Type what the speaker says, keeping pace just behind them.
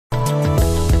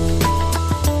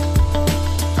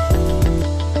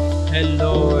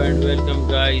welcome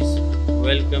guys,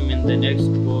 welcome in the next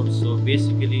course. So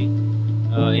basically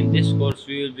in this course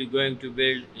we will be going to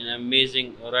build an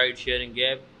amazing ride sharing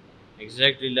app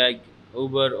exactly like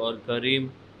Uber or Kareem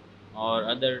or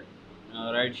other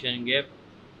ride sharing app.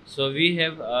 So we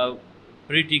have a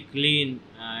pretty clean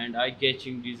and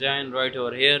eye-catching design right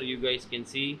over here, you guys can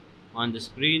see on the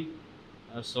screen.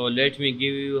 So let me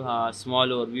give you a small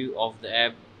overview of the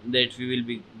app that we will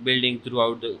be building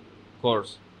throughout the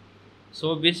course.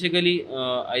 So basically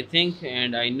I think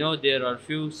and I know there are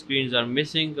few screens are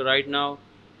missing right now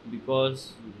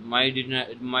because my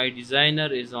designer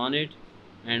is on it,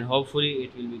 and hopefully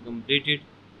it will be completed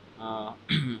uh,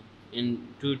 in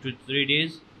 2 to 3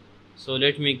 days. So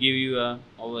let me give you a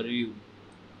overview.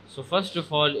 So first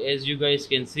of all, as you guys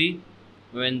can see,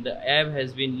 when the app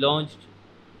has been launched,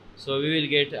 so we will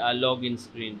get a login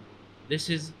screen. This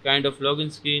is kind of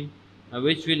login screen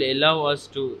which will allow us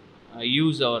to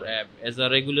use our app as a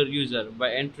regular user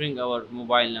by entering our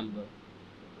mobile number,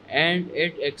 and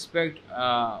it expect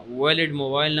a valid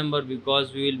mobile number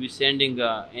because we will be sending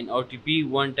an OTP,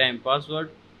 one time password,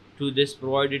 to this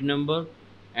provided number.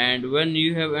 And when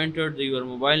you have entered your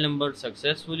mobile number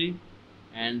successfully,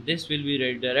 and this will be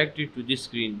redirected to this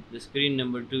screen, the screen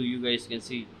number 2, you guys can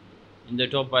see in the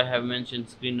top I have mentioned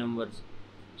screen numbers.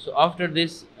 So after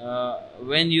this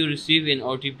when you receive an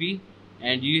OTP,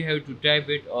 and you have to type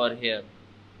it over here,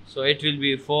 so it will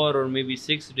be 4 or maybe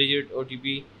 6 digit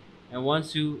OTP. And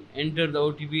once you enter the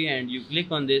OTP and you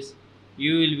click on this,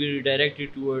 you will be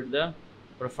redirected toward the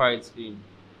profile screen.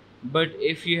 But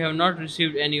if you have not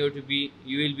received any OTP,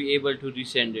 you will be able to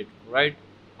resend it right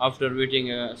after waiting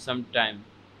some time.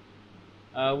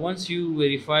 Once you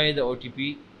verify the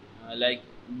OTP like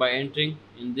by entering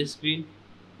in this screen,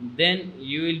 then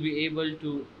you will be able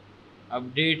to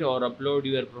update or upload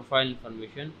your profile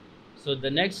information. So the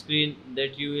next screen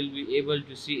that you will be able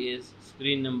to see is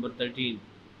screen number 13.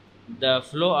 The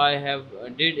flow I have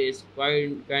did is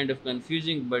quite kind of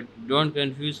confusing, but don't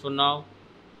confuse for now.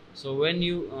 So when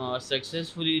you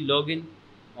successfully log in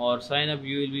or sign up,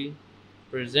 you will be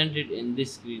presented in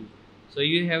this screen. So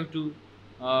you have to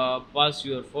pass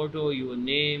your photo, your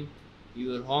name,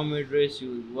 your home address,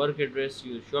 your work address,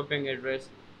 your shopping address,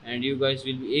 and you guys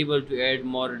will be able to add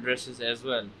more addresses as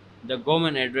well, the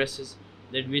common addresses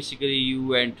that basically you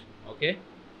went. Okay,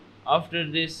 after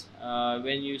this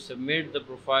when you submit the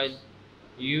profile,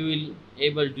 you will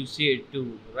able to see it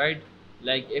too, right?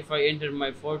 Like if I enter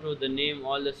my photo, the name,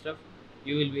 all the stuff,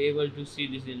 you will be able to see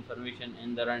this information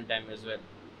in the runtime as well.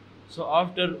 So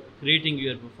after creating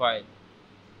your profile,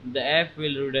 the app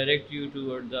will redirect you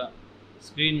toward the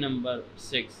screen number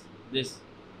 6, this.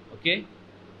 Okay,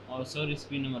 or sorry,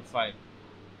 screen number 5.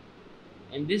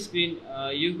 In this screen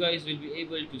you guys will be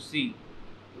able to see,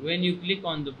 when you click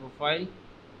on the profile,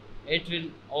 it will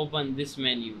open this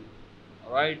menu,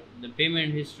 right? The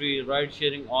payment history, ride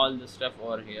sharing, all the stuff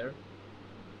over here.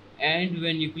 And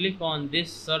when you click on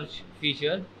this search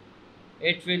feature,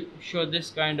 it will show this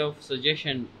kind of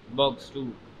suggestion box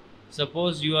too.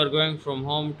 Suppose you are going from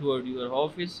home toward your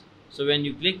office, so when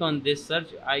you click on this search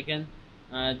icon,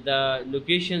 the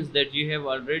locations that you have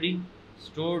already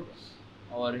stored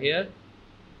over here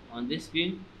on this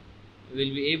screen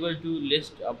will be able to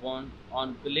list upon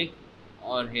on click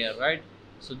or here, right?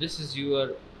 So this is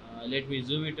your let me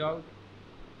zoom it out.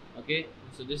 Okay,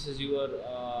 so this is your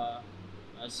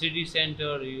city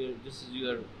center, this is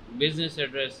your business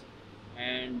address,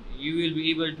 and you will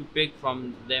be able to pick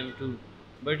from them too.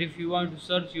 But if you want to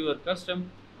search your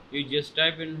custom, you just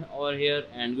type in over here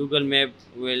and Google Map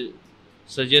will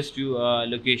suggest you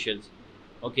locations.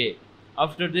 Okay,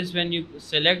 after this, when you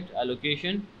select a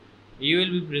location, you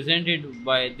will be presented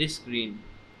by this screen.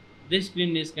 This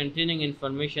screen is containing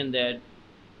information that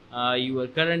your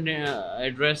current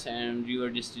address and your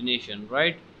destination,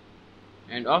 right?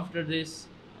 And after this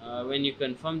when you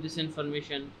confirm this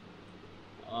information,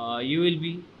 you will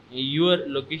be your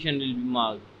location will be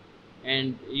marked,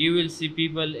 and you will see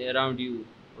people around you,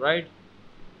 right?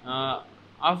 uh,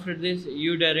 After this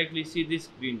you directly see this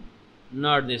screen,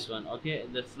 not this one. Okay,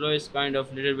 the flow is kind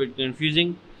of little bit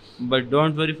confusing, but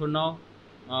don't worry for now.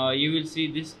 You will see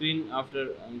this screen after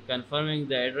confirming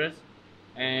the address,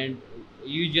 and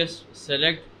you just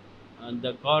select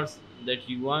the cars that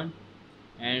you want.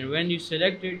 And when you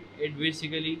select it, it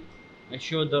basically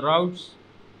show the routes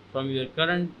from your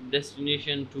current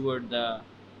destination toward the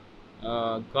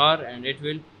car, and it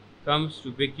will comes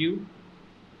to pick you.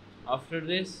 After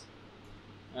this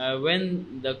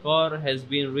when the car has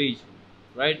been reached,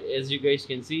 right, as you guys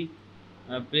can see,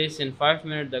 place in 5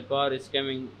 minutes, the car is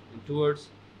coming towards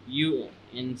you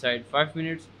inside 5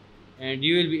 minutes, and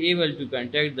you will be able to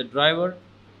contact the driver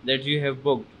that you have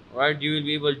booked, right? You will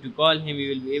be able to call him,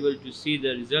 you will be able to see the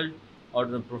result or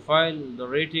the profile, the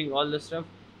rating, all the stuff.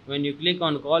 When you click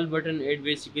on call button, it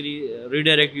basically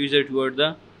redirect user toward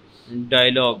the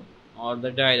dialogue or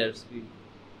the dialer screen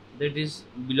that is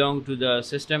belong to the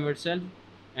system itself.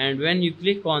 And when you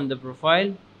click on the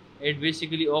profile, it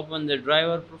basically open the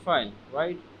driver profile,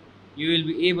 right? You will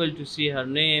be able to see her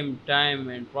name, time,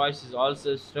 and prices, all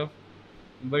such stuff.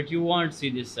 But you won't see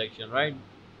this section, right?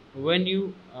 When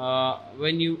you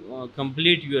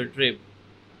complete your trip,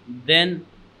 then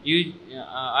you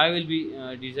I will be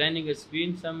designing a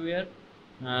screen somewhere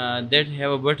that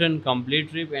have a button complete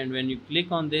trip, and when you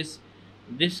click on this,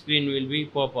 this screen will be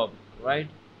pop up, right?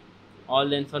 All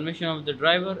the information of the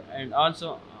driver, and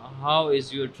also how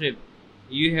is your trip.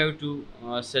 You have to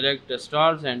select the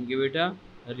stars and give it a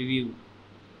review.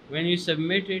 When you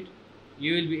submit it,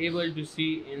 you will be able to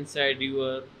see inside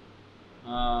your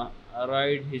uh,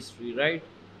 ride history, right?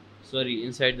 Sorry,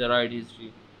 inside the ride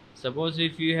history. Suppose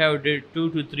if you have did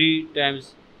 2 to 3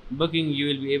 times booking, you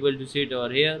will be able to see it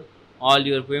over here. All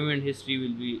your payment history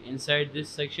will be inside this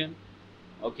section.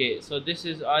 Okay, so this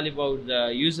is all about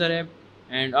the user app,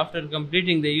 and after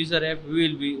completing the user app, we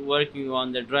will be working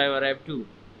on the driver app too.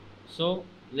 So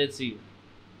let's see.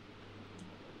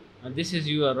 This is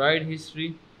your ride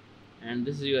history, and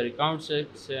this is your account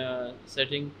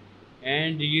setting,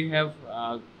 and you have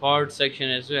a card section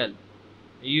as well.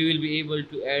 You will be able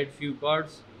to add few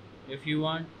cards if you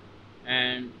want,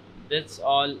 and that's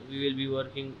all we will be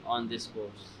working on this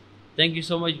course. Thank you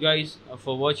so much guys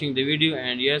for watching the video,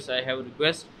 and yes, I have a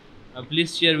request.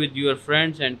 Please share with your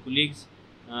friends and colleagues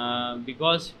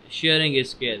because sharing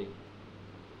is caring.